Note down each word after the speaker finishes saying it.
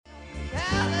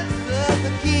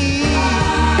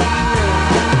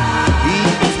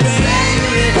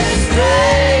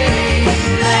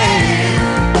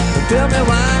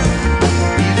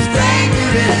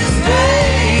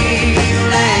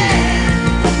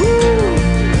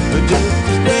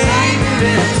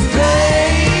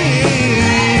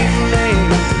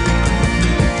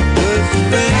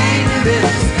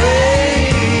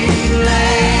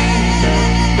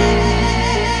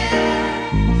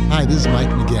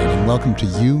and welcome to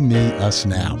You, Me, Us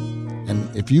Now.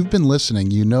 And if you've been listening,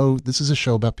 you know this is a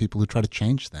show about people who try to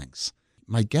change things.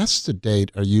 My guests to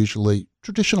date are usually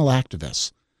traditional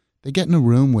activists. They get in a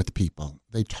room with people.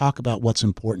 They talk about what's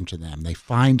important to them. They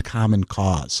find common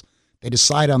cause. They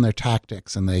decide on their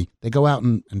tactics, and they go out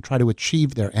and try to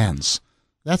achieve their ends.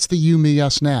 That's the You, Me,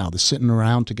 Us Now, the sitting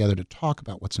around together to talk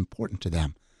about what's important to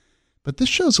them. But this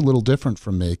show's a little different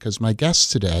from me because my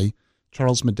guest today,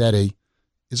 Charles Madeti,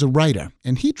 is a writer,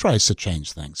 and he tries to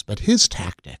change things, but his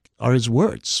tactic are his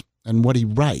words and what he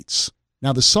writes.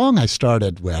 Now, the song I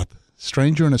started with,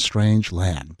 Stranger in a Strange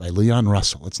Land by Leon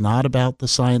Russell, it's not about the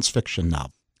science fiction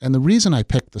novel. And the reason I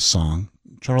picked the song,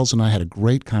 Charles and I had a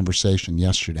great conversation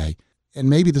yesterday, and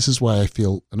maybe this is why I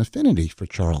feel an affinity for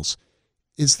Charles,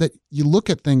 is that you look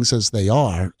at things as they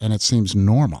are, and it seems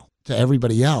normal to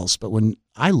everybody else, but when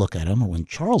I look at him, or when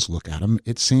Charles look at him,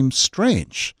 it seems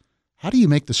strange. How do you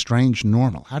make the strange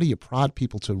normal? How do you prod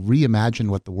people to reimagine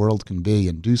what the world can be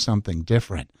and do something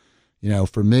different? You know,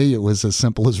 for me, it was as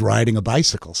simple as riding a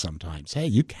bicycle sometimes. Hey,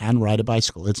 you can ride a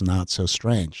bicycle. It's not so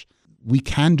strange. We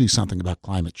can do something about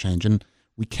climate change, and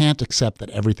we can't accept that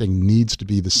everything needs to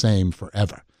be the same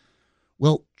forever.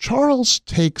 Well, Charles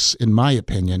takes, in my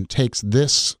opinion,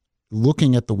 this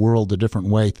looking at the world a different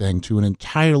way thing to an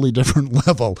entirely different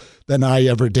level than I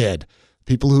ever did.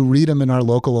 People who read him in our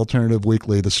local alternative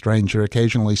weekly, The Stranger,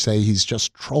 occasionally say he's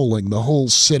just trolling the whole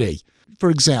city. For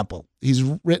example, he's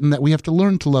written that we have to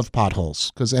learn to love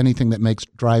potholes because anything that makes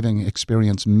driving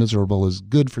experience miserable is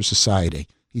good for society.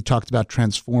 He talked about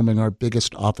transforming our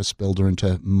biggest office builder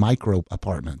into micro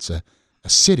apartments, a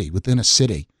city within a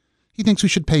city. He thinks we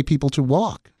should pay people to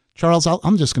walk. Charles,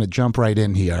 I'm just going to jump right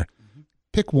in here.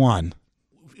 Pick one.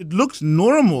 It looks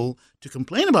normal to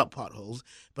complain about potholes,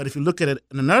 but if you look at it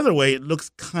in another way, it looks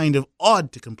kind of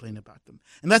odd to complain about them.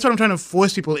 And that's what I'm trying to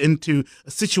force people into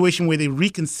a situation where they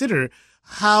reconsider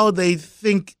how they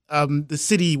think the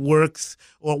city works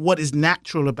or what is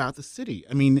natural about the city.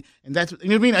 I mean, and that's, you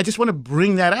know what I mean? I just want to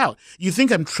bring that out. You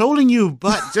think I'm trolling you,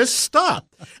 but just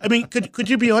stop. I mean, could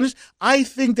you be honest? I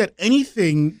think that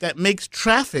anything that makes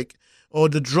traffic or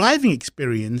the driving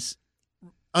experience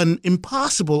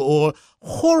impossible or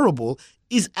horrible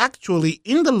is actually,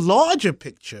 in the larger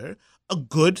picture, a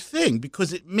good thing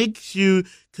because it makes you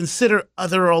consider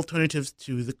other alternatives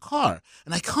to the car.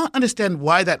 And I can't understand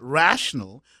why that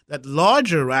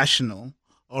larger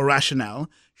rationale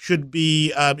should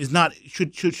be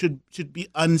should be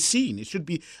unseen. It should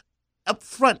be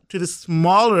upfront to the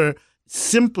smaller,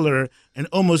 simpler, and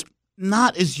almost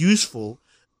not as useful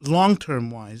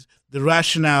long-term wise, the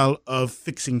rationale of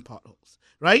fixing potholes.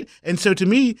 Right? And so to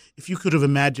me, if you could have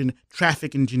imagined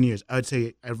traffic engineers, I would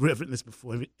say, I've written this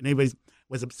before, and anybody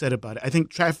was upset about it. I think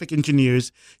traffic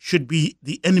engineers should be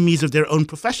the enemies of their own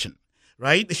profession,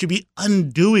 right? They should be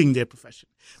undoing their profession.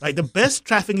 Right? The best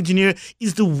traffic engineer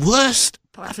is the worst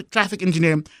traffic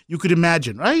engineer you could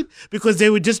imagine, right? Because they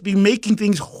would just be making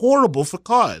things horrible for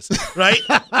cars, right?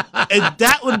 And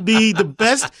that would be the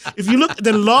best. If you look at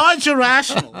the larger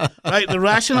rationale, right, the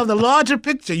rationale of the larger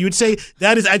picture, you would say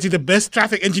that is actually the best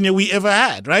traffic engineer we ever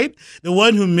had, right? The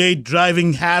one who made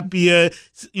driving happier,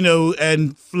 you know,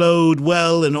 and flowed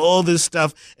well and all this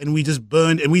stuff. And we just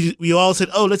burned, and we all said,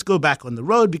 oh, let's go back on the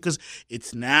road because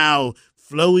it's now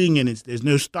flowing and there's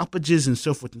no stoppages and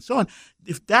so forth and so on.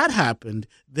 If that happened,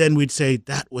 then we'd say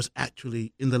that was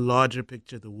actually, in the larger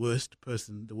picture, the worst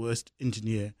person, the worst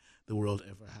engineer the world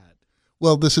ever had.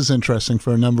 Well, this is interesting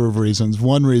for a number of reasons.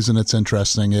 One reason it's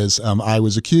interesting is I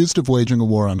was accused of waging a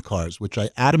war on cars, which I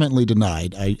adamantly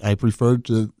denied. I preferred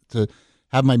to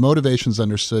have my motivations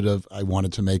understood of I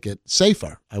wanted to make it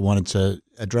safer. I wanted to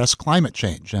address climate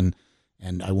change, and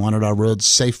I wanted our roads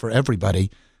safe for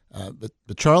everybody.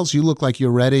 But Charles, you look like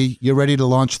you're ready. You're ready to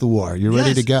launch the war. You're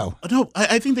ready to go. No,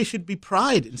 I think there should be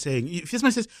pride in saying, if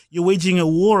somebody says you're waging a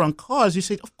war on cars, you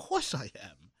say, of course I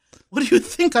am. What do you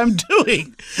think I'm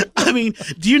doing? I mean,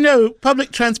 do you know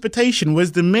public transportation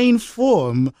was the main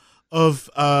form of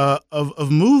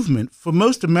movement for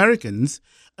most Americans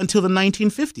until the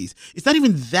 1950s? It's not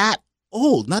even that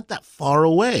old, not that far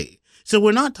away. So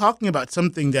we're not talking about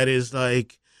something that is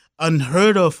like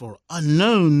unheard of or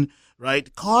unknown.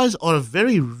 Right? Cars are a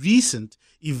very recent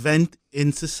event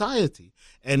in society,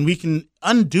 and we can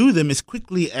undo them as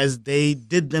quickly as they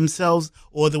did themselves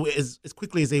or as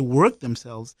quickly as they worked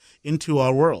themselves into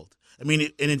our world. I mean,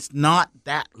 and it's not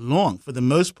that long. For the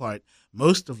most part,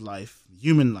 most of life,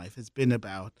 human life, has been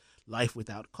about life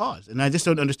without cause. And I just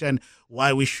don't understand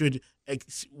why we should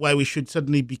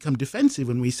suddenly become defensive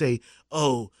when we say,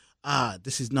 oh,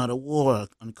 this is not a war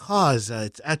on cars.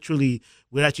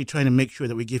 We're actually trying to make sure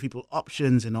that we give people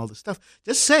options and all this stuff.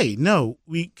 Just say, no,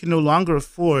 we can no longer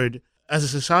afford as a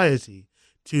society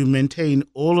to maintain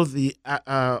all of the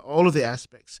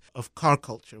aspects of car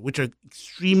culture, which are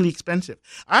extremely expensive.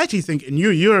 I actually think, and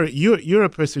you're a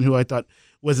person who I thought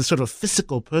was a sort of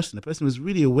fiscal person, a person who was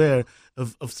really aware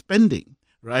of spending,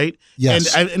 right?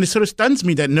 Yes. And it sort of stuns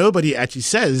me that nobody actually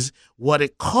says what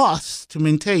it costs to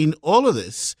maintain all of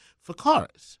this for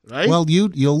cars, right? Well,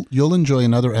 you'll enjoy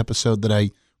another episode that I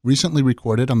recently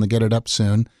recorded on the Get It Up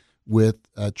Soon with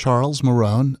Charles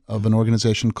Marone of an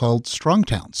organization called Strong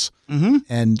Towns. Mm-hmm.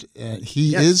 And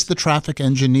he is the traffic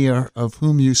engineer of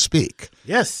whom you speak.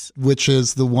 Yes. Which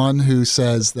is the one who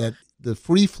says that the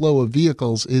free flow of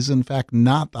vehicles is, in fact,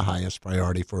 not the highest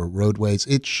priority for roadways.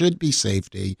 It should be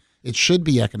safety. It should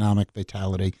be economic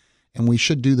vitality. And we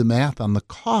should do the math on the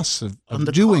costs of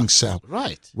doing so.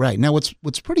 Right. Right. Now,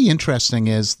 what's pretty interesting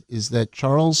is that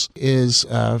Charles is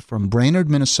from Brainerd,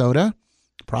 Minnesota,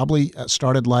 probably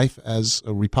started life as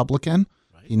a Republican.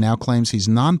 Right. He now claims he's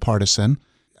nonpartisan.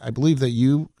 I believe that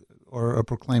you are a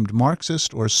proclaimed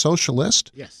Marxist or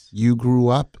socialist. Yes. You grew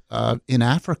up in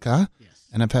Africa. Yes.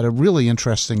 And have had a really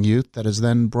interesting youth that has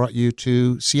then brought you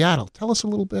to Seattle. Tell us a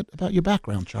little bit about your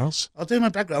background, Charles. I'll tell you my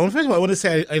background. Well, first of all, I want to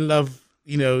say I love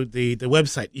the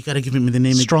website. You got to give me the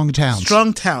name. Strong Towns.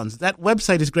 Strong Towns. That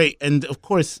website is great, and of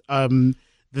course,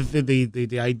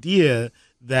 the idea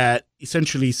that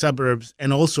essentially suburbs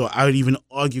and also I would even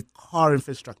argue car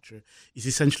infrastructure is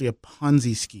essentially a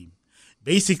Ponzi scheme.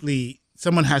 Basically,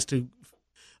 someone has to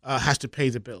pay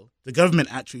the bill. The government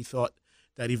actually thought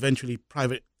that eventually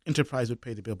private enterprise would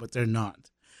pay the bill, but they're not.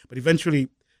 But eventually,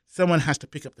 someone has to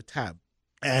pick up the tab,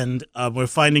 and we're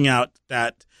finding out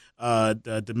that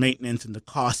the maintenance and the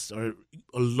costs are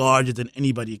larger than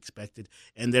anybody expected,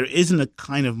 and there isn't a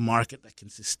kind of market that can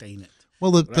sustain it.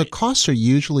 Well, the costs are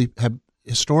usually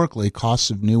historically costs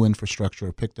of new infrastructure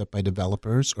are picked up by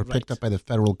developers or picked up by the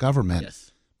federal government.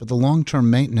 Yes. But the long-term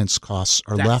maintenance costs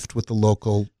are left with the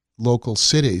local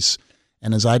cities.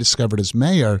 And as I discovered as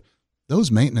mayor,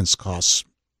 those maintenance costs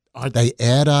they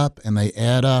add up and they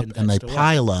add up and they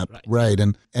pile up, right?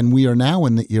 And we are now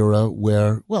in the era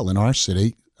where, well, in our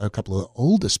city, a couple of the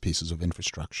oldest pieces of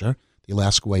infrastructure, the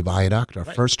Alaska Way Viaduct, our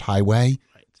first highway,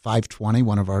 520,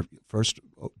 one of our first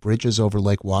bridges over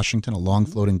Lake Washington, a long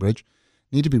floating bridge,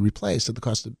 need to be replaced at the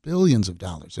cost of billions of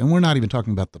dollars. And we're not even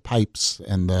talking about the pipes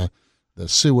and the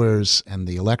sewers and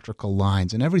the electrical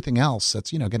lines and everything else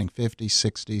that's, getting 50,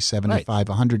 60, 75,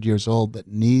 100 years old that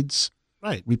needs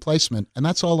replacement. And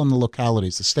that's all in the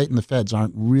localities. The state and the feds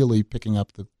aren't really picking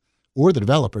up the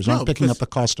developers aren't picking up the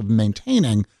cost of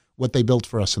maintaining what they built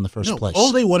for us in the first place.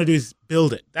 All they want to do is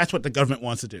build it. That's what the government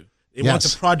wants to do. They want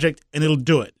a project and it'll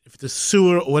do it. If it's a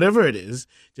sewer or whatever it is,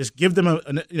 just give them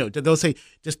they'll say,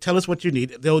 just tell us what you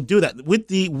need. They'll do that with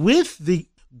the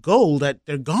goal that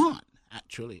they're gone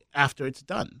actually after it's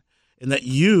done. And that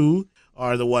you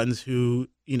are the ones who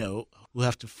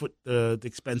have to foot the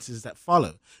expenses that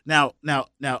follow. Now,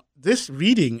 this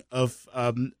reading of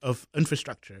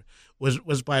infrastructure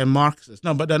was by a Marxist,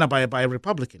 but not by a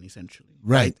Republican, essentially,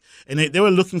 right? And they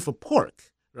were looking for pork,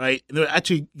 right? And they were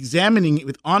actually examining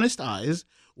with honest eyes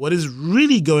what is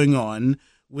really going on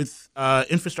with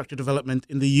infrastructure development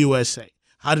in the USA.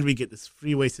 How did we get this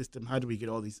freeway system? How do we get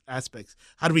all these aspects?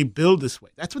 How do we build this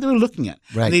way? That's what they were looking at.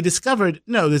 Right. And they discovered,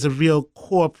 no, there's a real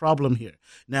core problem here.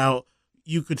 Now,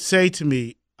 you could say to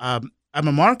me, I'm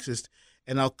a Marxist,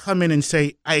 and I'll come in and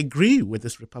say, I agree with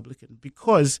this Republican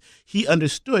because he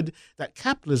understood that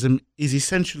capitalism is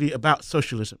essentially about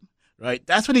socialism, right?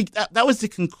 That's what that was the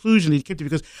conclusion he came to,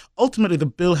 because ultimately the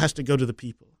bill has to go to the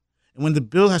people. And when the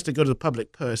bill has to go to the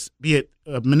public purse, be it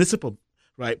a municipal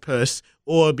purse,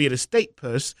 or be it a state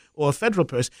purse or a federal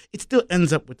purse, it still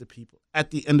ends up with the people at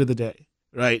the end of the day,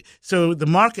 right? So the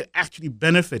market actually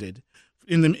benefited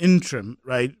in the interim,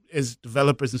 right, as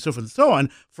developers and so forth and so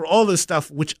on, for all this stuff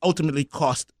which ultimately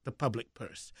cost the public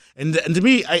purse. And to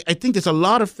me, I think there's a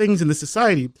lot of things in the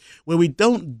society where we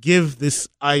don't give this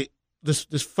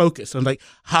focus on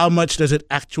how much does it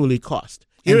actually cost.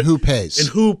 And who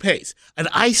pays. And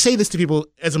I say this to people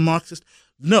as a Marxist.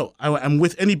 No, I'm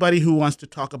with anybody who wants to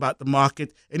talk about the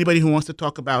market, anybody who wants to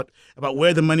talk about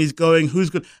where the money's going,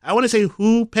 who's good. I want to say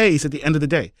who pays at the end of the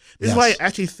day. This is why I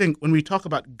actually think when we talk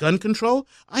about gun control,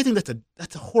 I think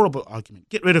that's a horrible argument.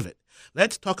 Get rid of it.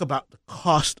 Let's talk about the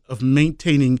cost of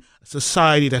maintaining a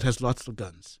society that has lots of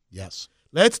guns. Yes.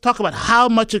 Let's talk about how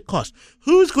much it costs.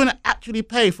 Who's going to actually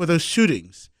pay for those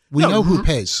shootings? We know who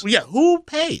pays. Yeah, who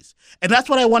pays? And that's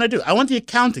what I want to do. I want the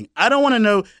accounting. I don't want to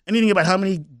know anything about how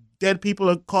many dead people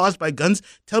are caused by guns.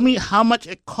 Tell me how much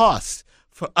it costs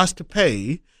for us to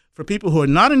pay for people who are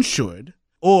not insured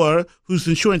or whose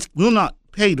insurance will not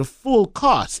pay the full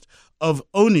cost of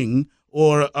owning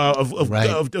or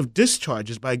of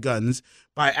discharges by guns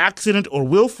by accident or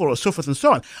willful or so forth and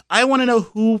so on. I want to know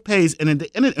who pays. And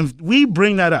if we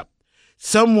bring that up,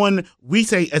 we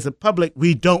say as a public,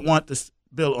 we don't want this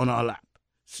bill on our lap.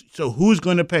 So who's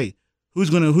going to pay? Who's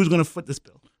going to foot this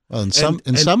bill? Well, in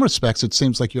some respects, it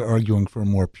seems like you're arguing for a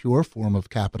more pure form of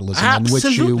capitalism in which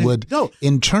you would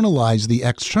internalize the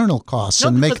external costs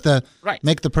and make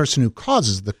the person who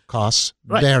causes the costs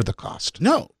bear the cost.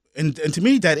 No, and to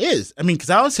me that is. I mean, because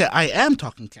I would say I am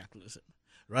talking capitalism,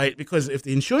 right? Because if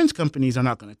the insurance companies are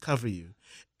not going to cover you,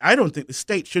 I don't think the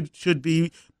state should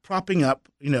be propping up,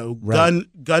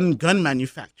 gun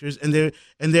manufacturers and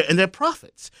their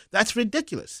profits. That's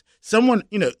ridiculous. Someone,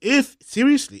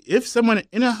 if someone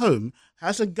in a home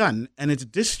has a gun and it's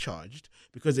discharged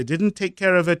because they didn't take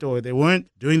care of it or they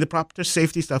weren't doing the proper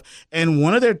safety stuff, and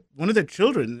one of their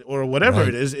children or whatever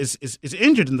it is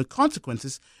injured in the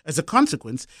consequences as a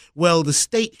consequence, well, the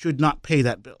state should not pay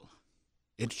that bill.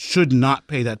 It should not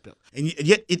pay that bill. And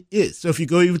yet it is. So if you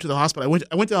go even to the hospital, I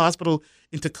went to the hospital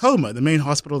in Tacoma, the main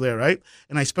hospital there, right?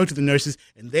 And I spoke to the nurses,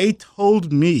 and they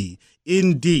told me,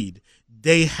 indeed,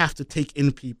 they have to take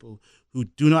in people who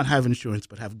do not have insurance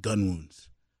but have gun wounds,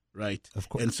 right? Of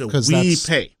course. And so we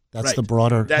pay. That's the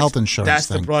broader health insurance That's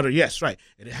thing. the broader, yes, right.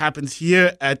 And it happens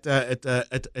here at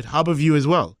Harborview as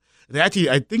well. I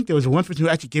think there was one person who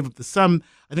actually gave up the sum.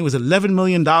 I think it was $11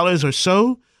 million or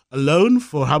so alone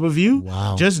for Harborview.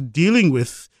 Wow. Just dealing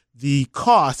with the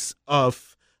costs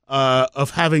of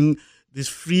having this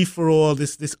free-for-all,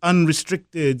 this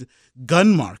unrestricted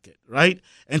gun market, right?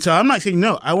 And so I'm not saying,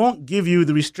 no, I won't give you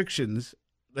the restrictions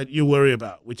that you worry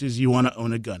about, which is you want to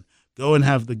own a gun. Go and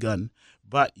have the gun,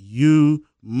 but you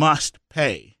must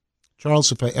pay.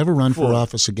 Charles, if I ever run for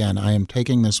office again, I am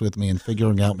taking this with me and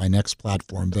figuring out my next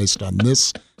platform based on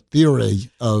this theory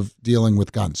of dealing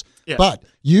with guns. Yeah. But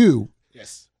you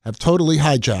Yes. have totally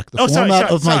hijacked the format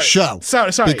of my show.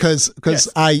 Sorry. Because Yes.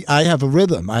 I have a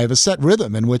rhythm. I have a set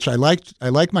rhythm in which I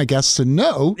like my guests to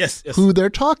know who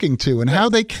they're talking to and how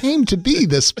they came to be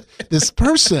this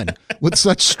person with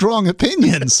such strong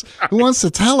opinions who wants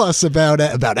to tell us about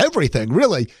everything,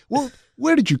 really. Well,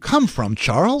 where did you come from,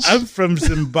 Charles? I'm from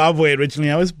Zimbabwe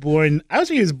originally. I was born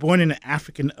in an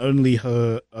African-only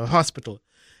hospital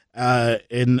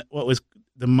in what was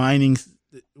the mining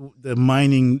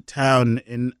town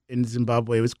in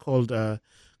Zimbabwe. It was called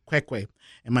Kwekwe,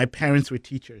 and my parents were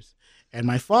teachers. And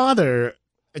my father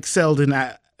excelled in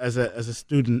as a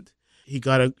student. He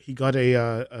got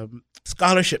a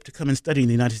scholarship to come and study in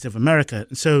the United States of America.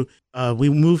 And so we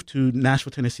moved to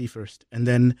Nashville, Tennessee first, and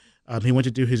then he went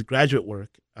to do his graduate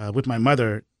work with my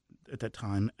mother at that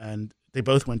time, and they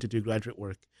both went to do graduate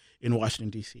work in Washington,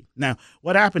 D.C. Now,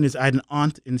 what happened is I had an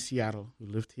aunt in Seattle who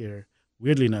lived here.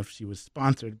 Weirdly enough, she was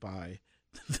sponsored by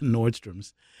the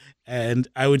Nordstroms, and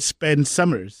I would spend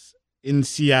summers in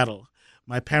Seattle.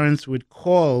 My parents would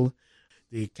call,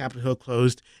 the Capitol Hill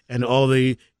closed, and all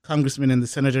the congressmen and the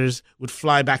senators would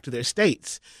fly back to their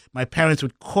states. My parents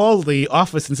would call the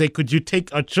office and say, "Could you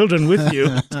take our children with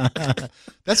you?"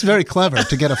 That's very clever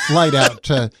to get a flight out.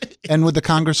 And would the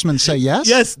congressman say yes?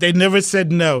 Yes, they never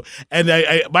said no. And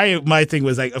my thing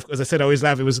was, like, as I said, I always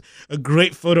laugh. It was a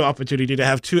great photo opportunity to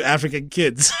have two African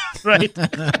kids, right,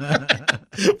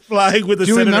 flying with the senator.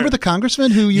 Do you remember the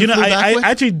congressman who you flew back with? I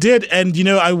actually did, and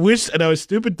I wish, and I was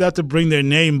stupid not to bring their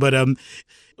name, but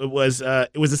it was a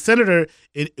senator,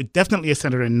 definitely a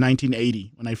senator in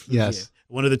 1980 when I flew here.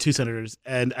 One of the two senators,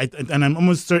 and I'm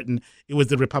almost certain it was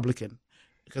the Republican,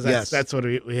 because that's what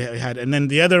we had. And then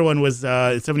the other one was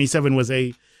 77 was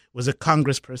a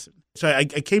congressperson. So I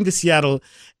came to Seattle,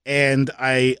 and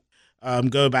I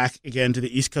go back again to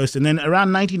the East Coast. And then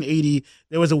around 1980,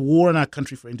 there was a war in our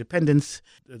country for independence.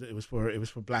 It was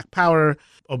for Black power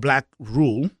or Black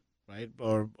rule, right,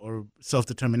 or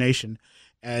self-determination.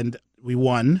 And we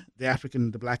won.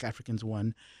 The Black Africans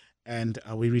won, and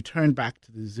we returned back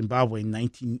to Zimbabwe in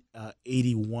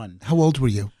 1981. How old were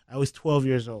you? I was 12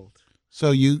 years old.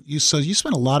 So you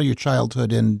spent a lot of your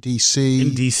childhood in D.C.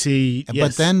 In D.C., yes.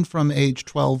 But then from age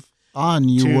 12 on,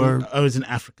 I was in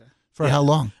Africa. For how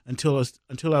long? Until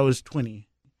I was 20,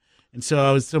 and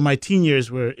so my teen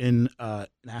years were in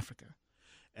Africa,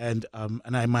 and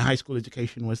my high school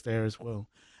education was there as well.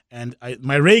 And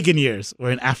my Reagan years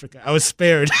were in Africa. I was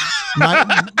spared.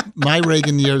 My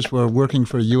Reagan years were working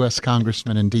for a U.S.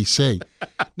 congressman in D.C.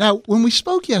 Now, when we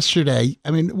spoke yesterday,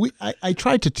 I mean, I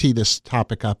tried to tee this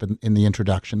topic up in the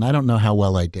introduction. I don't know how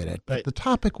well I did it, but the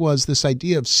topic was this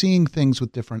idea of seeing things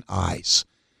with different eyes.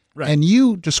 Right. And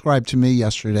you described to me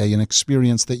yesterday an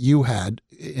experience that you had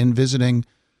in visiting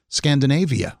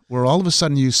Scandinavia, where all of a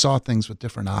sudden you saw things with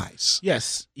different eyes.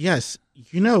 Yes.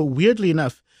 Weirdly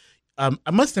enough,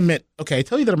 I must admit, okay, I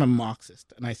tell you that I'm a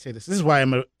Marxist, and I say this. This is why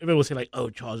everyone will say, like, oh,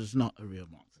 Charles is not a real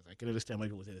Marxist. I can understand why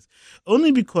people say this.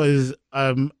 Only because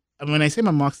when I say I'm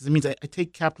a Marxist, it means I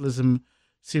take capitalism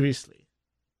seriously.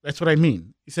 That's what I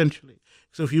mean, essentially.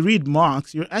 So if you read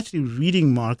Marx, you're actually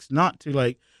reading Marx not to,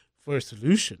 like, for a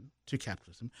solution to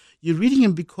capitalism. You're reading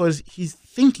him because he's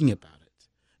thinking about it,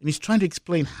 and he's trying to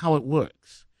explain how it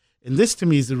works. And this, to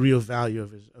me, is the real value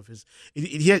of his.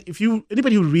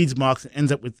 Anybody who reads Marx and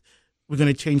ends up with, we're going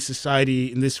to change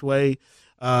society in this way,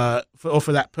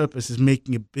 for that purpose, is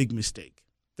making a big mistake.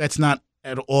 That's not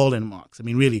at all in Marx. I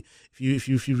mean, really, if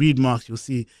you read Marx, you'll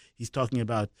see he's talking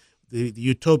about the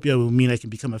utopia will mean I can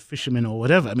become a fisherman or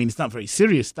whatever. I mean, it's not very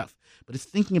serious stuff, but it's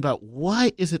thinking about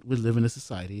why is it we live in a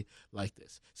society like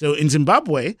this. So in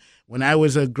Zimbabwe, when I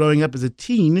was growing up as a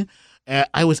teen,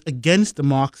 I was against the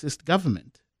Marxist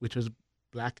government, which was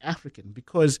Black African,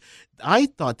 because I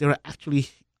thought they were actually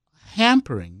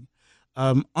hampering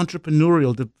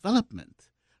entrepreneurial development,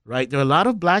 right? There are a lot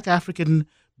of Black African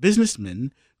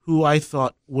businessmen who I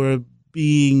thought were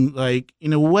being, like,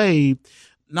 in a way,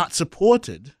 not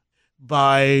supported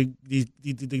by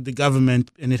the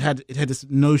government, and it had this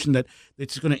notion that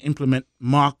it's going to implement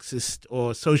Marxist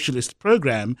or socialist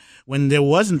program when there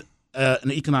wasn't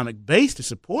an economic base to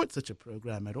support such a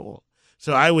program at all.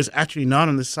 So I was actually not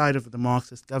on the side of the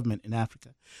Marxist government in Africa.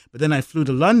 But then I flew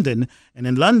to London, and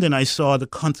in London I saw the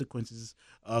consequences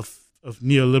of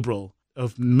neoliberal,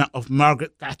 of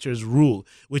Margaret Thatcher's rule,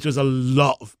 which was a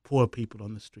lot of poor people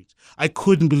on the streets. I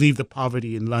couldn't believe the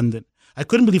poverty in London. I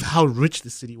couldn't believe how rich the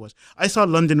city was. I saw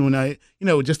London when I,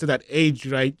 just at that age,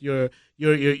 right? You're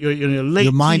in your late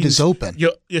Your mind teens. is open.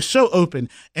 You're so open.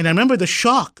 And I remember the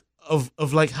shock of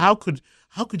like, how could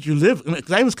you live?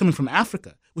 Because I was coming from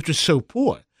Africa, which was so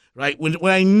poor, right? When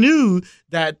I knew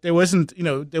that there wasn't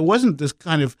this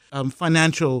kind of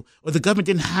financial, or the government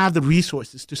didn't have the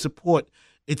resources to support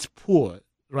its poor,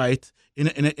 right? In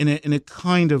a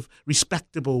kind of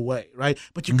respectable way, right?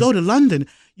 But you go to London,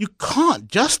 you can't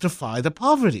justify the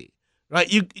poverty, right?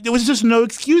 There was just no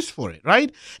excuse for it,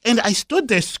 right? And I stood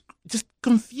there just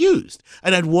confused,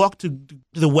 and I'd walk to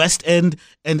the West End,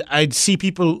 and I'd see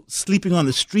people sleeping on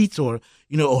the streets, or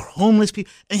homeless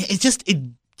people, and it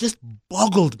just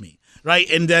boggled me, right?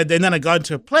 And then I got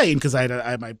into a plane because I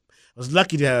was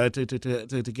lucky to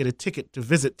get a ticket to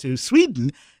visit to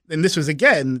Sweden. And this was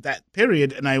again that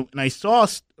period, and I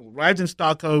arrived in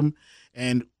Stockholm,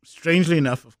 and strangely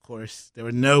enough, of course, there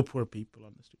were no poor people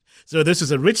on the street. So this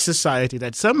is a rich society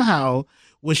that somehow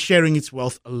was sharing its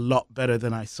wealth a lot better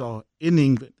than I saw in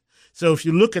England. So if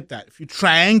you look at that, if you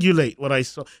triangulate what I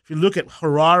saw, if you look at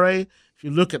Harare, if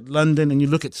you look at London, and you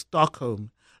look at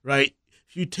Stockholm, right?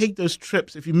 If you take those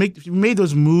trips, if you made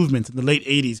those movements in the late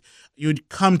 80s, you'd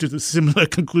come to the similar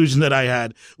conclusion that I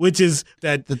had, which is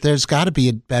that there's got to be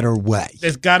a better way.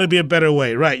 There's got to be a better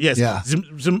way, right? Yes. Yeah.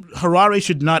 Harare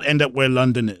should not end up where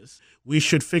London is. We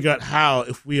should figure out how,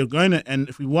 if we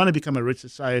want to become a rich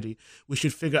society, we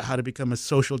should figure out how to become a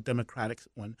social democratic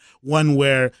one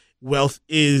where wealth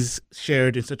is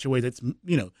shared in such a way that's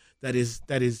that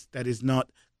is not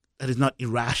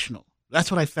irrational.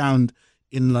 That's what I found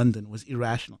in London, was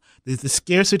irrational. The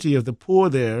scarcity of the poor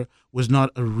there was not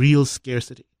a real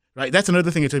scarcity, right? That's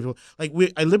another thing I tell people. Like,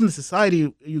 I live in a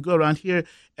society, you go around here,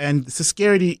 and the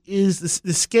scarcity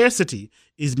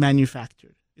is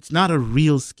manufactured. It's not a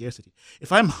real scarcity.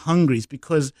 If I'm hungry, it's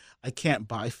because I can't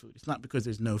buy food. It's not because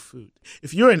there's no food.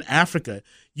 If you're in Africa,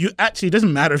 it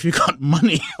doesn't matter if you got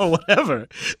money or whatever.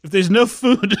 If there's no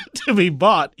food to be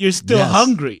bought, you're still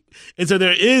hungry. And so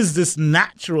there is this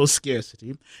natural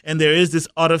scarcity, and there is this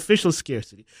artificial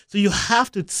scarcity. So you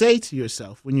have to say to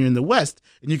yourself, when you're in the West,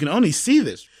 and you can only see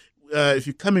this if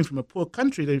you're coming from a poor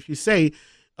country, that if you say,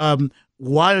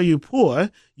 why are you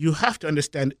poor? You have to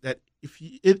understand that if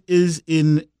it is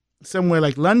in somewhere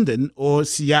like London or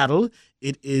Seattle,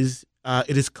 it is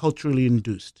culturally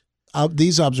induced.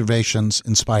 These observations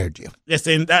inspired you. Yes,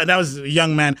 and that was a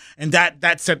young man, and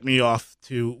that set me off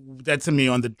that sent me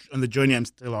on the journey I'm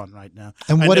still on right now.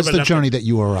 And what is the journey that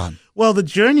you are on? Well, the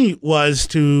journey was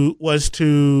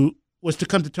to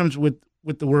come to terms with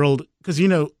the world, because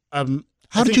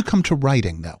how did you come to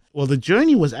writing, though? Well, the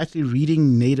journey was actually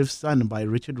reading Native Son by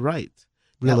Richard Wright.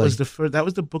 Really? That was the first. That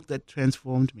was the book that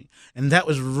transformed me, and that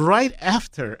was right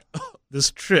after this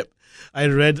trip. I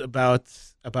read about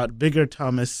Bigger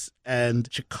Thomas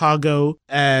and Chicago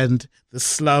and the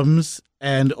slums,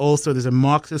 and also there's a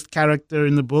Marxist character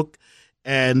in the book,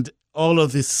 and all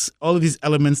of these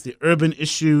elements: the urban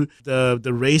issue, the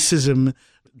racism,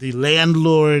 the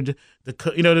landlord,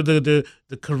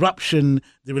 the corruption,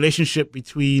 the relationship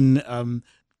between the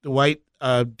white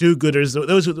do-gooders,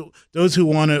 those who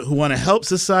want to help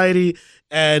society,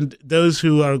 and those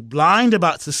who are blind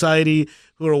about society,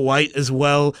 who are white as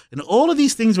well. And all of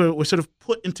these things were sort of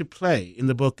put into play in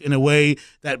the book in a way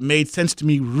that made sense to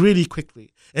me really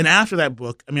quickly. And after that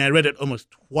book, I read it almost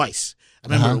twice. I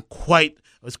remember I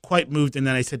was quite moved, and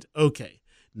then I said, okay,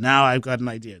 now I've got an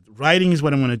idea. Writing is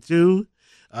what I want to do.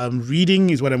 Reading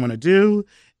is what I want to do.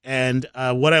 And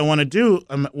what I want to do,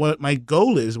 what my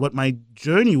goal is, what my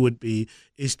journey would be,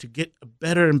 is to get a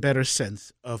better and better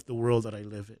sense of the world that I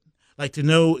live in. Like to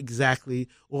know exactly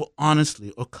or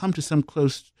honestly or come to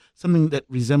something that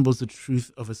resembles the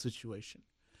truth of a situation.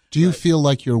 Do you feel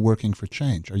like you're working for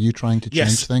change? Are you trying to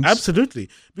change things? Yes, absolutely.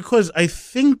 Because I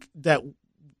think that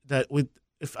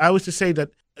if I was to say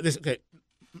that this, okay,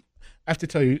 I have to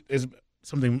tell you, there's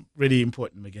something really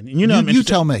important again. And you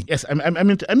tell me. Yes, I'm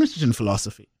interested in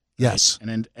philosophy. Yes,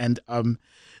 right? and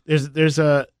there's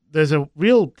a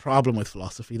real problem with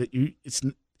philosophy that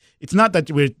it's not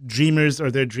that we're dreamers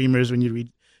or they're dreamers when you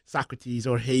read Socrates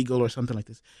or Hegel or something like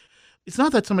this. It's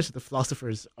not that so much that the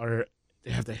philosophers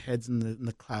they have their heads in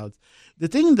the clouds.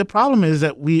 The problem is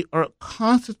that we are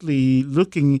constantly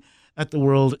looking at the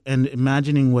world and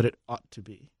imagining what it ought to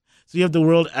be. So you have the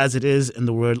world as it is and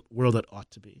the world that ought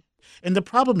to be. And the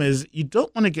problem is you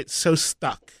don't want to get so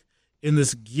stuck in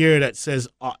this gear that says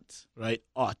ought, right?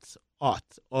 Ought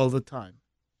all the time.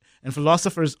 And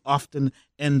philosophers often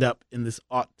end up in this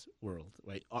ought world,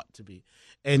 right? Ought to be.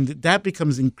 And that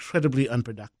becomes incredibly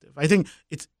unproductive. I think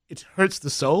it hurts the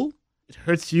soul. It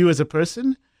hurts you as a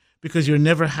person because you're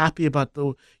never happy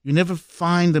you never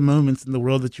find the moments in the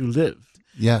world that you live.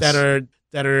 Yes.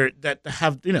 that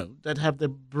have the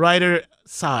brighter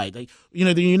side. Like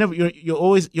you're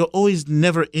always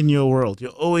never in your world.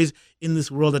 You're always in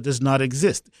this world that does not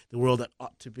exist, the world that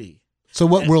ought to be. So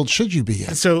what world should you be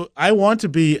in? So I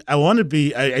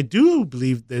do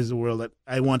believe there's a world that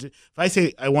I want to. If I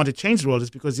say I want to change the world,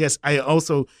 it's because yes, I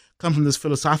also come from this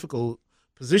philosophical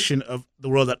position of the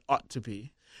world that ought to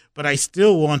be, but I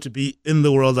still want to be in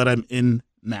the world that I'm in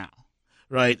now,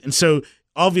 right? And so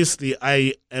obviously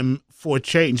I am for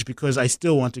change because I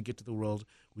still want to get to the world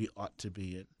we ought to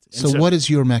be in. So what is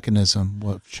your mechanism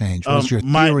of change? What is your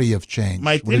theory of change?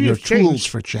 My what are your tools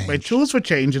for change? My tools for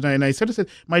change, and I sort of said,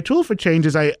 my tool for change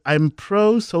is I'm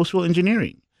pro-social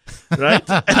engineering, right?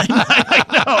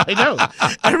 I know.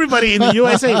 Everybody in the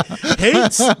USA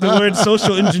hates the word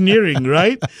social engineering,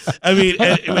 right? I mean,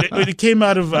 when it came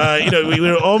out of, we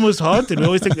were almost haunted. We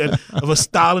always think of a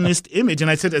Stalinist image. And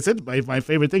I said my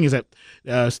favorite thing is that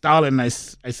Stalin, I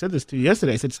said this to you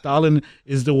yesterday, I said Stalin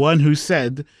is the one who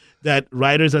said that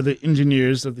writers are the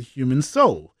engineers of the human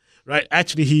soul, right?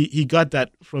 Actually, he got that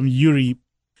from Yuri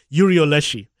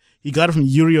Oleshi. He got it from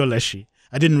Yuri Oleshi.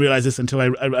 I didn't realize this until I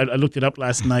looked it up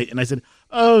last night, and I said,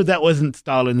 oh, that wasn't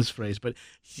Stalin's phrase, but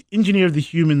engineer of the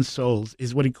human souls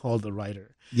is what he called the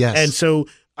writer. Yes. And so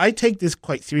I take this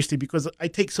quite seriously because I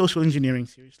take social engineering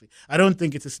seriously. I don't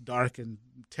think it's this dark and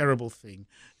terrible thing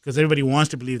because everybody wants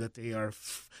to believe that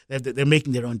they're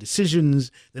making their own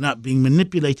decisions, they're not being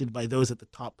manipulated by those at the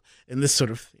top, and this sort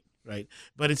of thing, right?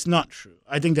 But it's not true.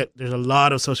 I think that there's a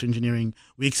lot of social engineering.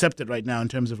 We accept it right now in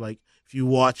terms of like if you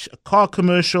watch a car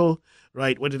commercial,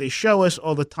 right? What do they show us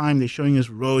all the time? They're showing us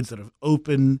roads that are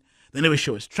open. They never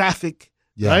show us traffic,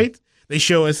 right? They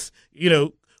show us,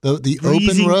 the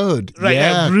open road,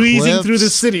 right? Breezing through the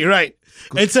city, right?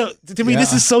 And so, to me,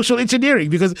 this is social engineering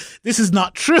because this is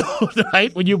not true,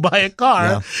 right? When you buy a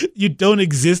car, you don't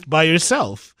exist by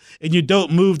yourself, and you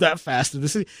don't move that fast in the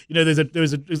city.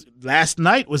 Last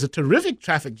night was a terrific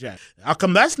traffic jam. How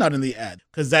come that's not in the ad?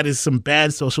 Because that is some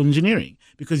bad social engineering.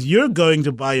 Because you're going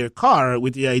to buy your car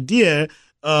with the idea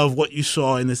of what you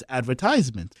saw in this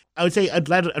advertisement. I would say I'd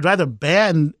rather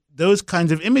ban those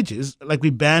kinds of images, like we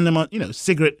ban them on,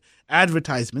 cigarette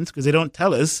advertisements, because they don't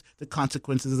tell us the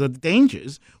consequences or the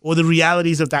dangers or the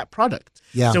realities of that product.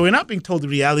 Yeah. So we're not being told the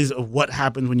realities of what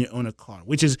happens when you own a car,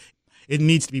 which is it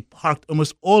needs to be parked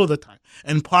almost all of the time.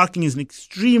 And parking is an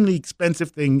extremely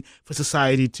expensive thing for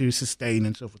society to sustain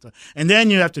and so forth. And then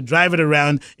you have to drive it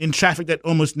around in traffic that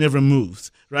almost never moves,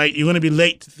 right? You're going to be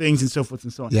late to things and so forth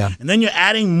and so on. Yeah. And then you're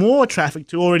adding more traffic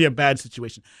to already a bad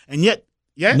situation. And yet,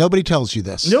 nobody tells you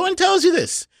this. No one tells you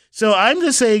this. So I'm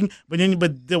just saying,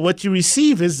 what you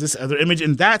receive is this other image,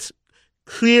 and that's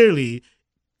clearly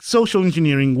social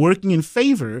engineering working in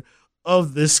favor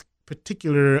of this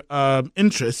particular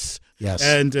interests. Yes.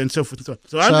 And so forth and so on.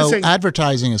 So I'm just saying,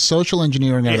 advertising is social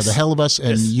engineering out of the hell of us,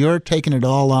 and you're taking it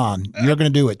all on. You're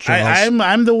going to do it, Charles.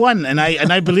 I'm the one, and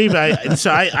I believe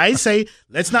I say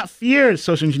let's not fear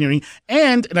social engineering.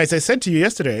 And as I said to you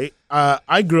yesterday,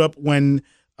 I grew up when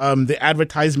the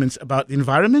advertisements about the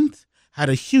environment had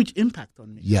a huge impact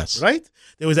on me. Yes. Right?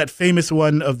 There was that famous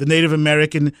one of the Native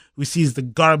American who sees the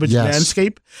garbage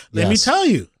landscape. Let me tell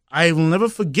you, I will never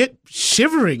forget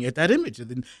shivering at that image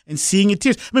and seeing it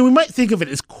tears. I mean, we might think of it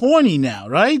as corny now,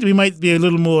 right? We might be a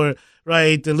little more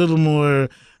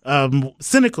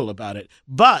cynical about it.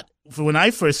 But for when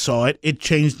I first saw it, it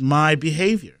changed my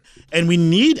behavior. And we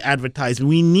need advertising.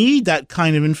 We need that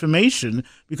kind of information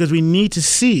because we need to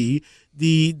see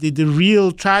the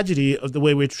real tragedy of the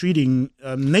way we're treating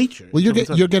nature. Well,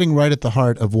 you're getting right at the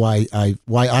heart of why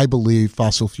I believe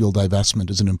fossil fuel divestment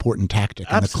is an important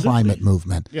tactic in the climate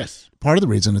movement. Yes. Part of the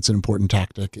reason it's an important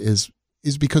tactic is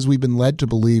because we've been led to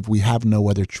believe we have no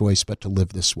other choice but to live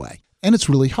this way. And it's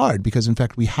really hard because, in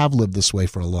fact, we have lived this way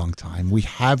for a long time. We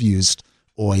have used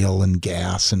oil and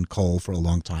gas and coal for a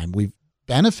long time. We've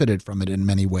benefited from it in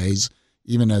many ways,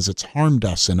 even as it's harmed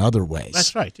us in other ways.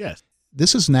 That's right, yes.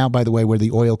 This is now, by the way, where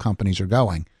the oil companies are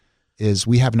going, is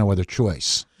we have no other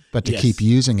choice but to keep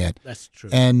using it. That's true.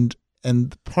 And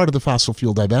part of the fossil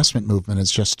fuel divestment movement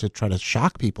is just to try to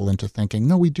shock people into thinking,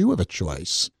 no, we do have a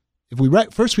choice.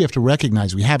 First, we have to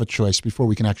recognize we have a choice before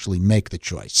we can actually make the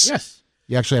choice. Yes.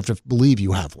 You actually have to believe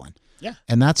you have one. Yeah.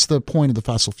 And that's the point of the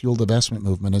fossil fuel divestment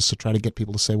movement, is to try to get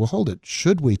people to say, well, hold it.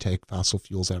 Should we take fossil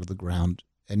fuels out of the ground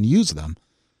and use them?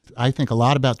 I think a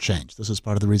lot about change. This is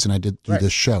part of the reason I did do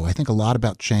this show. I think a lot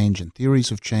about change and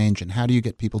theories of change and how do you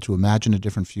get people to imagine a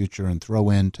different future and throw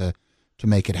in to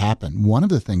make it happen. One of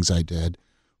the things I did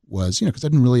was, because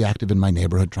I've been really active in my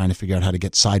neighborhood trying to figure out how to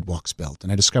get sidewalks built.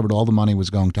 And I discovered all the money was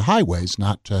going to highways,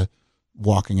 not to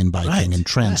walking and biking and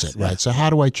transit, right? So how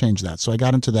do I change that? So I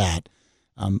got into that.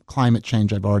 Climate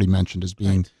change, I've already mentioned, as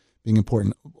being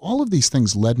important. All of these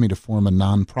things led me to form a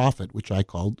nonprofit, which I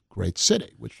called Great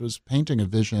City, which was painting a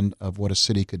vision of what a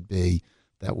city could be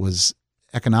that was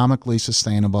economically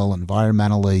sustainable,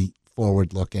 environmentally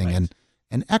forward-looking,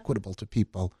 and equitable to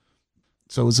people.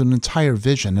 So it was an entire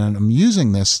vision, and I'm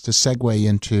using this to segue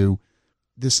into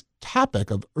this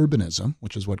topic of urbanism,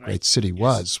 which is what Great City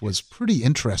was pretty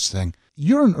interesting.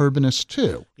 You're an urbanist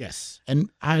too. Yes. And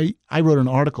I wrote an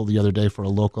article the other day for a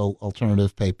local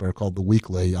alternative paper called The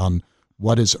Weekly on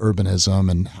what is urbanism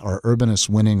and are urbanists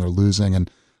winning or losing. And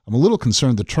I'm a little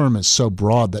concerned the term is so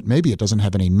broad that maybe it doesn't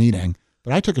have any meaning,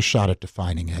 but I took a shot at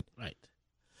defining it. Right.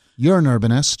 You're an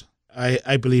urbanist.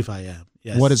 I believe I am.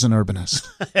 Yes. What is an urbanist?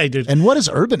 I do. And what is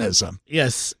urbanism?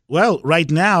 Yes. Well, right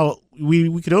now,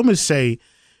 we could almost say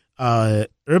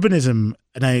urbanism,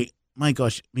 and my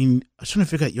gosh, I was trying to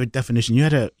figure out your definition.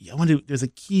 There's a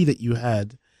key that you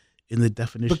had in the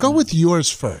definition. But go with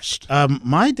yours first.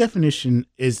 My definition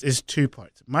is two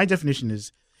parts. My definition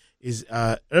is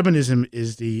urbanism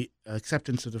is the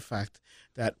acceptance of the fact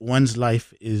that one's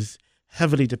life is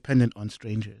heavily dependent on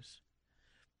strangers,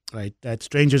 right? That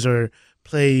strangers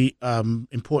play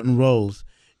important roles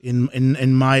in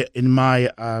my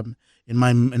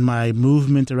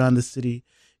movement around the city,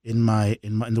 in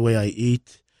the way I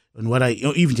eat, and what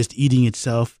even just eating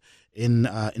itself, in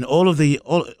all of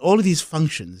these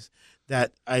functions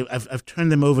that I've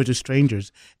turned them over to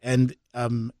strangers, and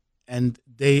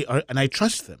they are, and I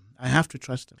trust them. I have to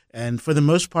trust them, and for the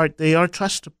most part, they are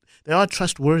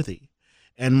trustworthy.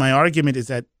 And my argument is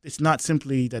that it's not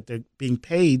simply that they're being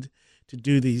paid to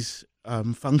do these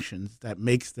functions that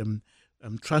makes them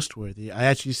trustworthy. I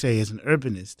actually say, as an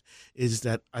urbanist, is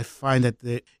that I find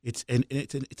that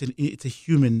it's a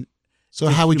human. So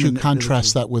how would you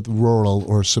contrast that with rural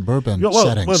or suburban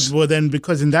settings? Well, then,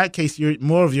 because in that case,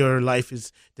 more of your life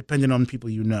is dependent on people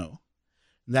you know.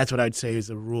 And that's what I'd say is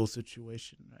a rural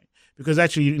situation, right? Because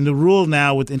actually, in the rural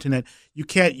now with the internet, you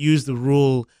can't use the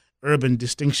rural urban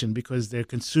distinction because they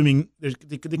consume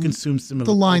similar.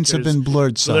 The lines have been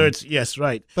blurred some. Yes,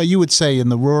 right. But you would say in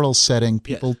the rural setting,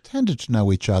 people tended to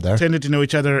know each other.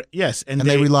 Yes. And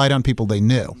they relied on people they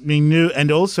knew.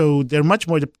 And also they're much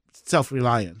more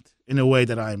self-reliant in a way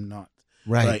that I'm not.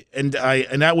 Right. And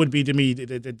that would be, to me,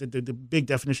 the big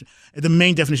definition, the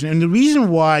main definition. And the reason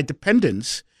why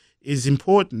dependence is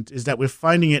important is that we're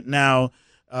finding it now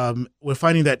we're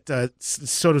finding that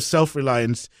sort of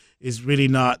self-reliance is really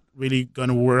not really going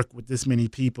to work with this many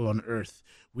people on Earth.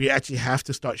 We actually have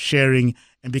to start sharing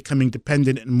and becoming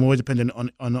dependent and more dependent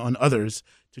on others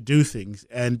to do things.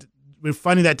 And we're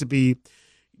finding that to be,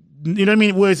 you know what I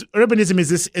mean? Whereas urbanism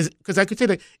is because I could say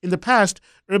that in the past,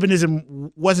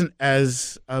 urbanism wasn't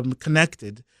as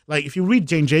connected. Like if you read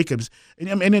Jane Jacobs,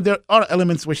 and there are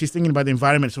elements where she's thinking about the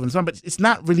environment and so on, but it's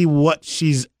not really what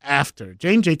she's after.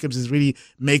 Jane Jacobs really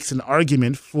makes an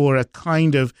argument for a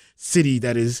kind of city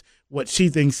that is what she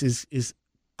thinks is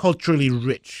culturally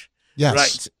rich. Yes.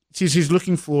 Right. She's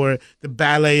looking for the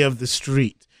ballet of the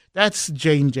street. That's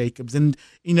Jane Jacobs.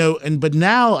 But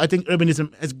now I think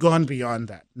urbanism has gone beyond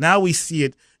that. Now we see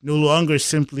it no longer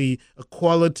simply a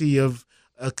quality of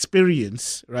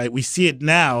experience, right? We see it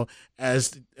now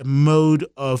as a mode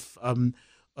of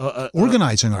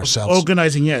organizing ourselves.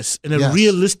 Organizing, yes, in a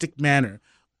realistic manner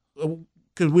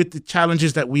with the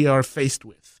challenges that we are faced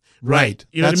with. Right.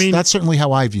 You know what I mean? That's certainly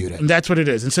how I viewed it. And that's what it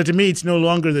is. And so to me, it's no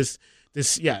longer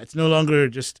it's no longer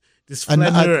just this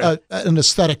flaneur. An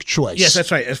aesthetic choice. Yes, that's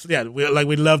right. Yeah,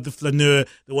 we love the flaneur,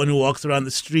 the one who walks around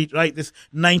the street, right? This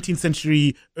 19th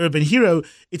century urban hero.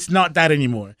 It's not that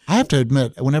anymore. I have to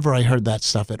admit, whenever I heard that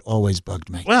stuff, it always bugged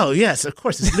me. Well, yes, of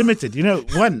course, it's limited.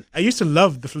 I used to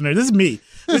love the flaneur. This is me.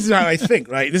 This is how I think,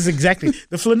 right? This is exactly.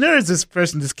 The flaneur is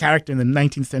this character in the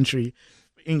 19th century,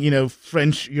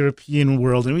 French European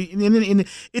world, and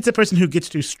it's a person who gets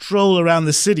to stroll around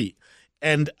the city.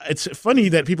 And it's funny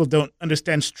that people don't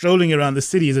understand strolling around the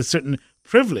city is a certain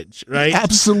privilege, right?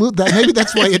 Absolutely. Maybe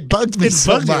that's why it bugged me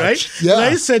so much. Right? Yeah. And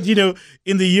I said,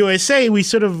 in the USA, we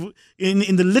sort of,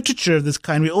 in the literature of this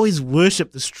kind, we always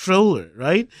worship the stroller,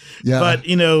 right? Yeah. But,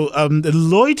 the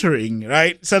loitering,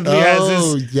 right, suddenly has this.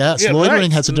 Oh, yes.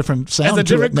 Loitering has a different sound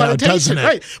to it now, doesn't it?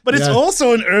 Right. But it's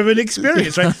also an urban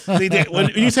experience, right? When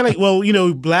you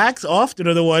say, blacks often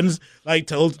are the ones,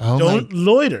 told, don't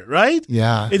loiter, right?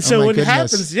 Yeah. And so what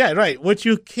happens, what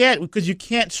you can't, because you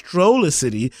can't stroll a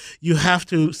city, you have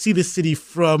to see the city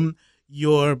from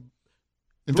your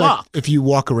block. Fact, if you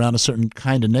walk around a certain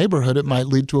kind of neighborhood, it might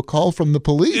lead to a call from the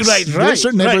police. Right. There are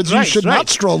certain neighborhoods you should not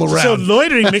stroll around. So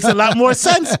loitering makes a lot more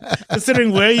sense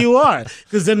considering where you are,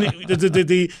 because then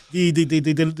the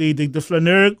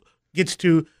flaneur gets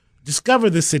to discover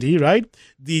the city, right?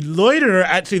 The loiterer,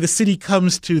 actually, the city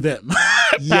comes to them,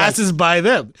 passes by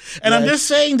them. And I'm just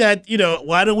saying that,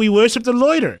 why don't we worship the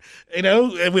loiter?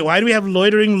 Why do we have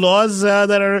loitering laws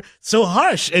that are so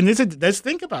harsh? And let's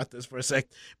think about this for a sec.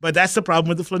 But that's the problem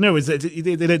with the flaneur. Is that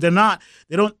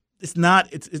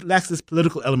it lacks this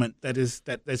political element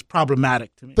that's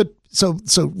problematic to me. But so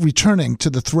returning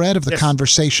to the thread of the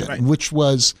conversation, which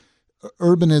was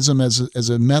urbanism as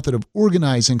a method of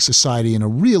organizing society in a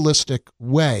realistic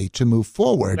way to move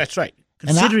forward. That's right.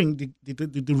 Considering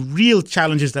the real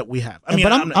challenges that we have. I'm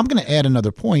going to add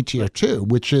another point here too,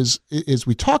 which is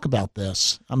we talk about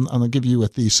this. I'm going to give you a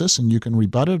thesis, and you can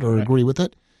rebut it or agree with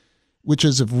it. Which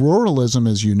is, if ruralism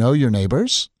is you know your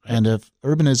neighbors, and if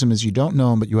urbanism is you don't know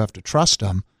them but you have to trust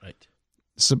them. Right.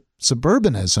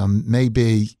 Suburbanism may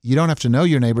be you don't have to know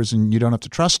your neighbors and you don't have to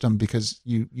trust them because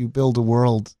you build a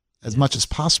world as much as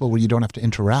possible where you don't have to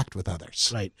interact with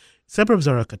others. Right. Suburbs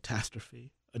are a catastrophe,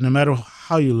 no matter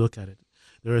how you look at it.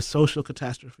 They're a social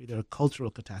catastrophe. They're a cultural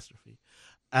catastrophe.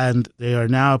 And they are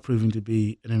now proving to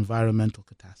be an environmental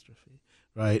catastrophe,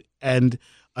 right? And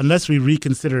unless we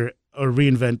reconsider or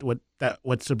reinvent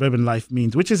what suburban life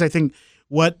means, which is, I think,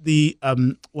 what the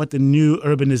new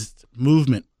urbanist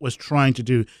movement was trying to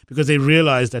do, because they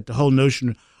realized that the whole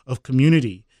notion of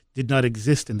community did not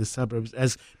exist in the suburbs,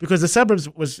 because the suburbs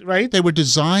was right. They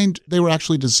were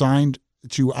actually designed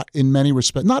to, in many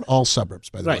respects, not all suburbs,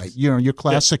 by the way. Your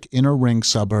classic inner ring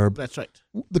suburb. That's right.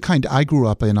 The kind I grew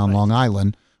up in on Long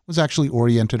Island was actually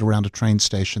oriented around a train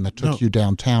station that took you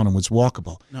downtown and was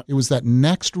walkable. No. It was that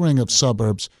next ring of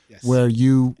suburbs where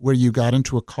you got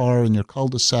into a car in your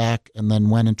cul-de-sac and then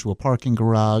went into a parking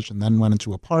garage and then went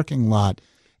into a parking lot.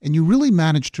 And you really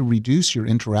managed to reduce your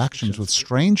interactions with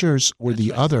strangers or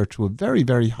the other to a very,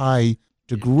 very high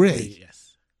degree.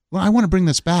 Yes. Well, I want to bring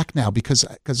this back now because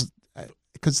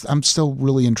I'm still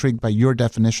really intrigued by your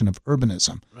definition of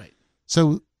urbanism. Right.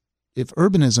 So if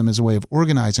urbanism is a way of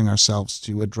organizing ourselves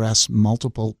to address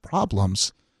multiple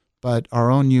problems, but our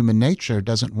own human nature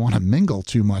doesn't want to mingle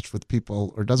too much with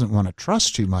people or doesn't want to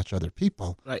trust too much other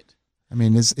people. Right. I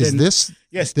mean, this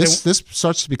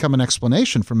starts to become an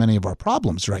explanation for many of our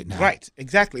problems right now. Right,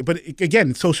 exactly. But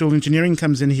again, social engineering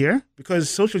comes in here, because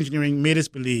social engineering made us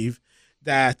believe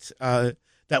that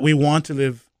we want to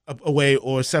live away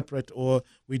or separate, or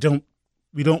we don't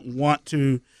want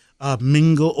to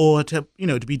mingle or to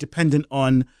to be dependent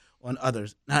on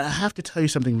others. Now I have to tell you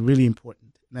something really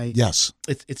important. Yes.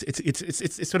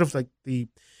 It's sort of like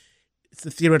it's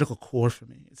the theoretical core for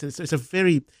me. It's a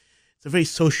very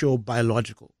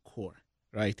socio-biological core,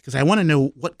 right? Because I want to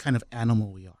know what kind of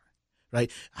animal we are, right?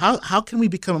 How can we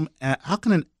become? How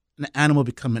can an animal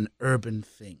become an urban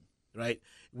thing, right?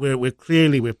 We're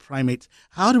primates.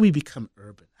 How do we become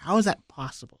urban? How is that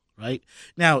possible, right?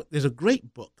 Now, there's a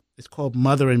great book. It's called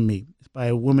Mother and Me. It's by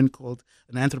a woman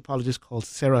an anthropologist called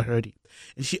Sarah Hrdy.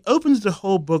 And she opens the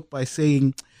whole book by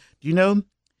saying, do you know,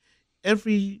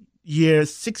 every year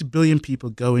 6 billion people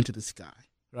go into the sky,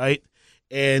 right?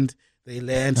 And they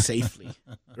land safely,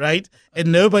 right?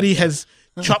 And nobody has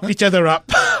chopped each other up.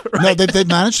 Right? No, they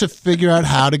managed to figure out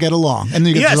how to get along. And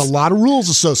there's a lot of rules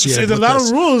associated with this. There's a lot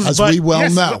of rules, as we well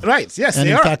know. Right, yes, and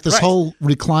in fact, this whole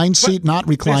reclined seat,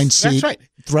 seat,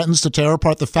 threatens to tear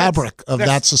apart the fabric of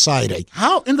that society.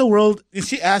 How in the world, if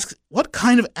she asks, what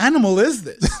kind of animal is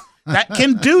this that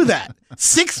can do that?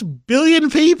 6 billion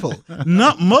people.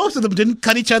 Not most of them didn't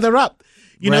cut each other up.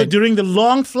 You know, during the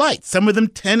long flight, some of them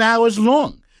 10 hours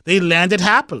long. They landed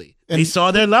happily. They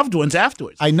saw their loved ones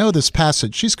afterwards. I know this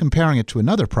passage. She's comparing it to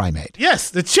another primate. Yes,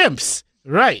 the chimps.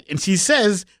 Right. And she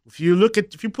says, if you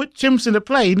put chimps in a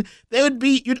plane, they would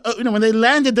be, when they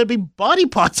landed, there'd be body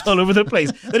parts all over the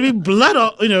place. There'd be blood,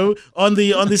 on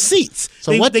the seats.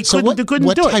 What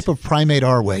type of primate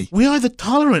are we? We are the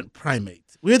tolerant primate.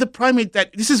 We're the primate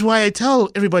this is why I tell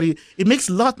everybody, it makes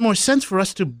a lot more sense for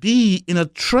us to be in a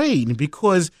train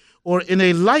or in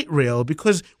a light rail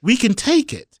because we can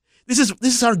take it. This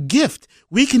is our gift.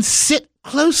 We can sit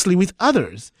closely with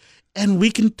others and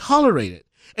we can tolerate it.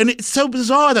 And it's so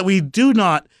bizarre that we do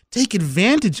not take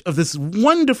advantage of this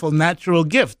wonderful natural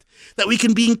gift, that we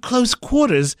can be in close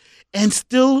quarters and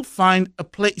still find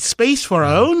space for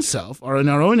our own self or in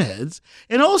our own heads,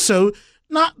 and also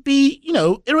not be,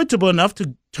 irritable enough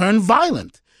to turn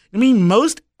violent. I mean,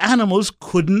 most animals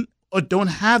couldn't or don't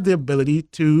have the ability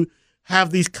to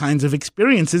have these kinds of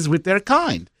experiences with their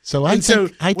kind. So I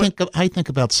think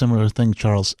about similar things,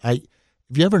 Charles.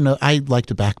 If you ever know, I like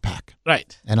to backpack.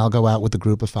 Right. And I'll go out with a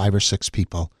group of 5 or 6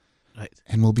 people. Right.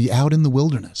 And we'll be out in the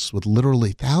wilderness with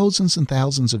literally thousands and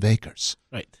thousands of acres.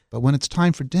 Right. But when it's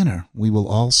time for dinner, we will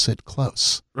all sit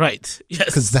close. Right. Yes.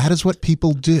 Because that is what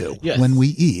people do when we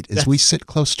eat, we sit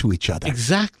close to each other.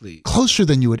 Exactly. Closer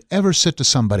than you would ever sit to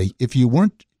somebody if you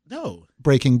weren't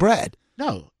breaking bread.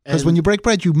 No. Because when you break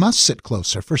bread, you must sit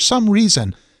closer for some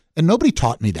reason. And nobody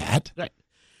taught me that. Right.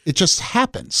 It just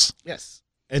happens. Yes.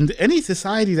 And any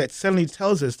society that suddenly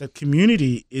tells us that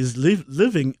community is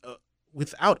living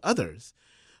without others,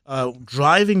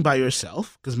 driving by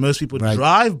yourself, because most people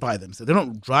drive by themselves. They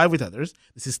don't drive with others.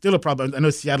 This is still a problem. I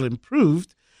know Seattle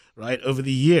improved, over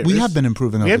the years. We have been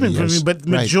improving over the years. But the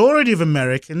majority of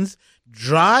Americans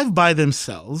drive by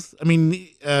themselves. I mean,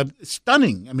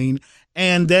 stunning. I mean,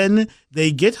 and then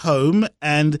they get home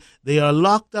and they are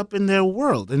locked up in their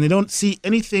world and they don't see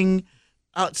anything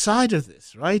outside of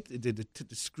this, right? The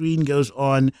screen goes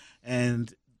on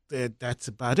and that's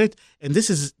about it. And this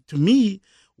is, to me,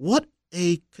 what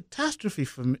a catastrophe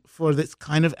for this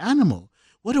kind of animal.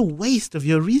 What a waste of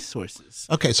your resources.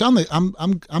 Okay, so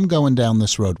I'm going down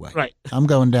this roadway. Right. I'm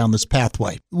going down this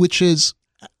pathway, which is,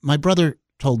 my brother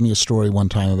told me a story one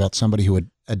time about somebody who had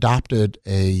adopted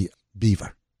a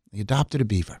beaver. He adopted a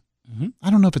beaver. Mm-hmm.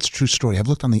 I don't know if it's a true story. I've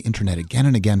looked on the internet again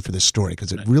and again for this story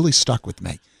because it really stuck with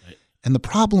me. Right. And the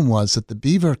problem was that the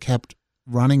beaver kept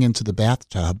running into the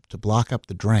bathtub to block up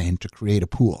the drain to create a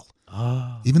pool.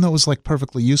 Oh. Even though it was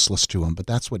perfectly useless to him, but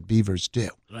that's what beavers do.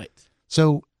 Right.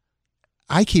 So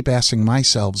I keep asking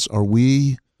myself, are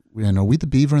we the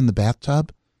beaver in the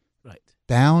bathtub? Right.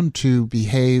 Bound to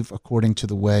behave according to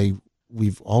the way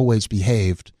we've always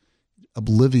behaved,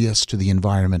 oblivious to the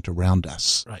environment around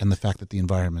us and the fact that the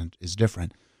environment is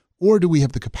different? Or do we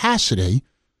have the capacity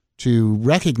to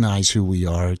recognize who we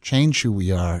are, change who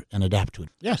we are, and adapt to it?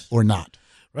 Yes. Or not?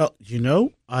 Well,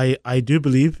 I do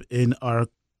believe in our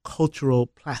cultural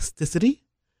plasticity.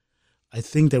 I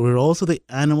think that we're also the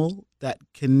animal that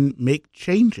can make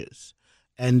changes.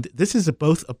 And this is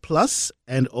both a plus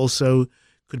and also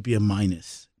could be a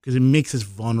minus because it makes us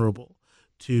vulnerable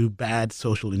to bad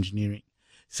social engineering.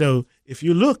 So if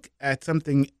you look at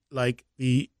something like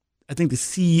the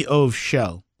CEO of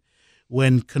Shell,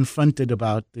 when confronted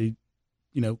about the,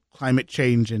 climate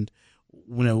change and,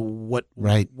 what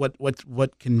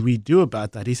can we do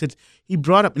about that? He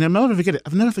brought up, and I'll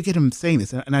never forget him saying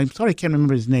this, and I'm sorry I can't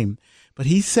remember his name, but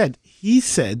he said,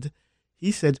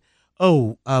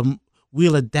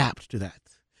 we'll adapt to that.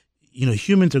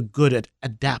 Humans are good at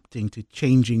adapting to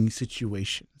changing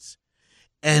situations.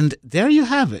 And there you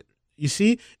have it. You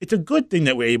see, it's a good thing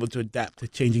that we're able to adapt to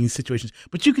changing situations.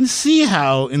 But you can see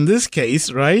how, in this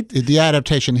case, right? The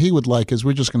adaptation he would like is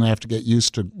we're just going to have to get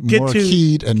used to more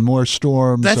heat and more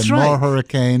storms more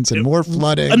hurricanes and more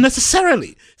flooding.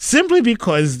 Unnecessarily. Simply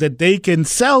because that they can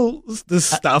sell this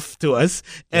stuff to us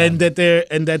and that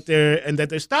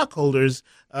their stockholders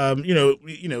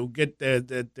get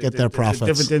their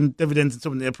profits, dividends, and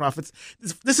some of their profits.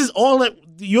 This is all that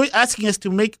you're asking us to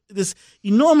make this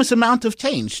enormous amount of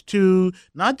change to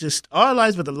not just our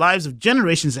lives, but the lives of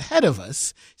generations ahead of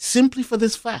us, simply for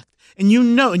this fact. And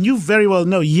you very well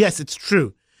know, yes, it's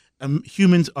true.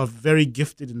 Humans are very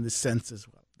gifted in this sense as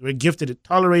well. We're gifted at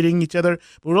tolerating each other,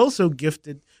 but we're also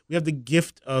gifted. We have the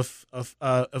gift of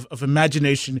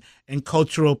imagination and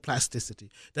cultural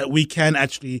plasticity that we can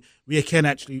actually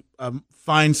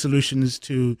find solutions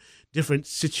to different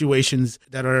situations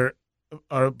that are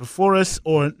before us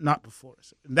or not before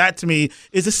us. And that to me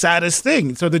is the saddest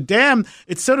thing. So the dam,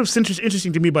 it's sort of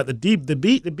interesting to me about the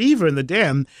beaver and the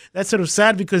dam. That's sort of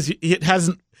sad because it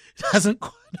hasn't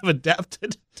kind of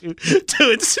adapted to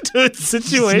its situation. It's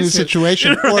a new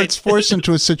situation, right. Or it's forced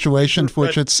into a situation for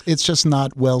which it's just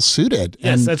not well suited.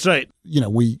 Yes, and, that's right.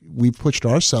 We've pushed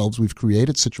ourselves. We've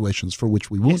created situations for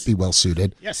which we won't be well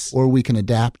suited. Yes. Or we can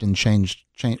adapt and change.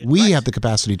 We have the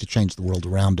capacity to change the world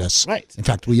around us. Right. In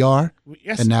fact, we are.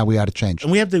 Yes. And now we ought to change.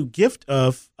 And we have the gift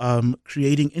of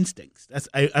creating instincts.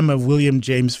 I'm a William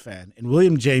James fan, and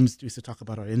William James used to talk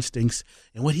about our instincts.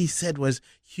 And what he said was,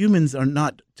 humans are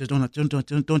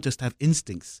don't just have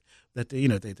instincts that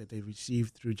they receive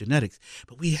through genetics,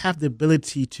 but we have the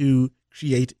ability to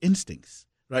create instincts,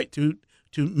 right? To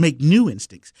make new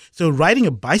instincts. So riding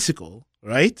a bicycle,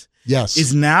 right? Yes.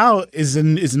 Is not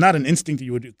an instinct that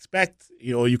you would expect,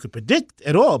 or you could predict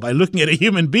at all by looking at a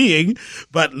human being.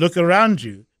 But look around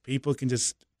you. People can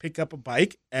just pick up a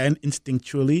bike and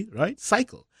instinctually, right,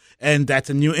 cycle. And that's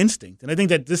a new instinct. And I think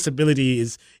that this ability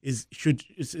is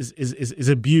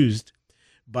abused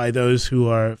by those who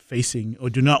are facing or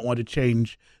do not want to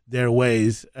change their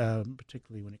ways,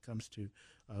 particularly when it comes to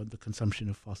the consumption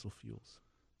of fossil fuels.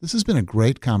 This has been a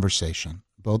great conversation.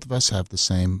 Both of us have the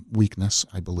same weakness,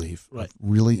 I believe, right, of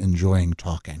really enjoying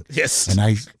talking. Yes. And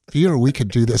I fear we could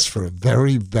do this for a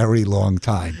very, very long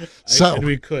time. And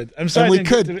we could. I'm sorry. And we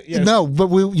could. Yes. No, but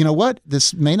you know what?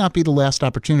 This may not be the last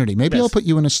opportunity. Maybe I'll put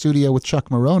you in a studio with Chuck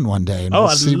Marohn one day. And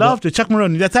I'd love to. Chuck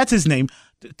Marohn. That's his name.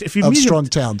 If you meet Strong him,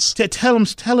 Towns. Tell him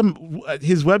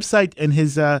his website and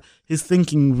his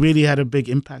thinking really had a big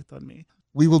impact on me.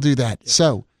 We will do that. Yeah.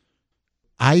 So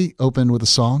I opened with a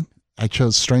song. I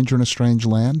chose Stranger in a Strange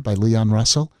Land by Leon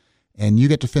Russell, and you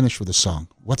get to finish with a song.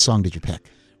 What song did you pick?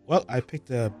 Well, I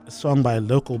picked a song by a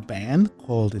local band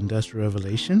called Industrial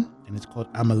Revelation, and it's called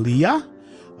Amalia.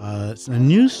 It's a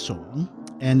new song,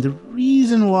 and the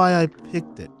reason why I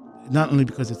picked it, not only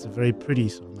because it's a very pretty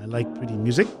song, I like pretty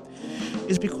music,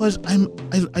 is because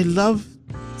I love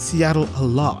Seattle a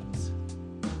lot.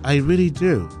 I really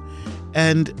do.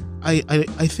 And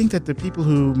I think that the people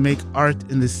who make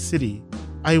art in this city,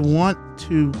 I want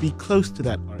to be close to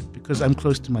that art because I'm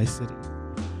close to my city,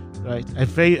 right? I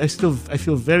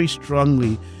feel very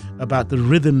strongly about the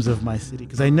rhythms of my city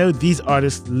because I know these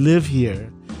artists live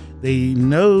here. They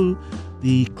know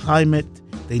the climate,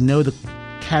 they know the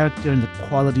character and the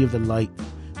quality of the light.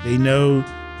 They know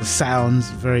the sounds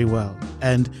very well,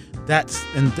 and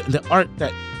the art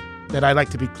that I like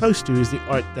to be close to is the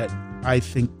art that I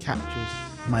think captures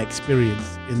my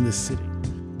experience in this city.